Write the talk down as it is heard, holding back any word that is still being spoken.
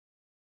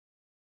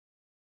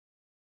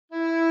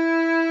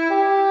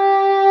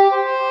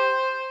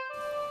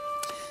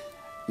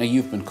Now,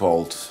 you've been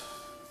called,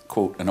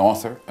 quote, an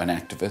author, an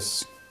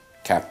activist,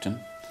 captain,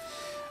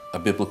 a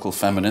biblical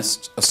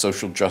feminist, a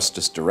social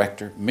justice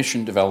director,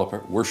 mission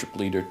developer, worship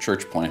leader,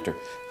 church planter.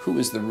 Who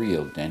is the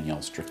real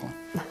Danielle Strickland?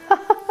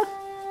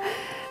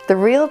 The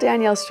real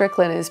Danielle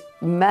Strickland is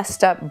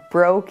messed up,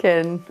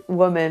 broken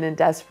woman in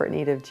desperate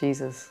need of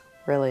Jesus,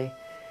 really,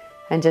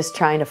 and just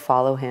trying to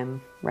follow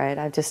him, right?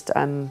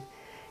 I'm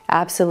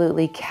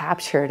absolutely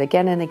captured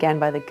again and again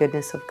by the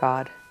goodness of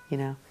God, you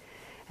know.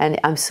 And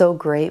I'm so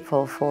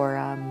grateful for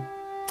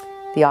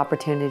the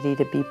opportunity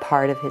to be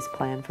part of his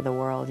plan for the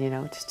world, you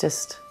know.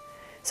 Just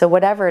so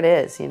whatever it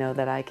is, you know,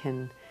 that I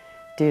can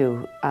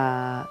do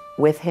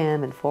with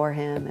him and for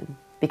him and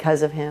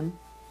because of him,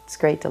 it's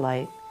great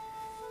delight.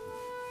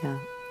 Yeah.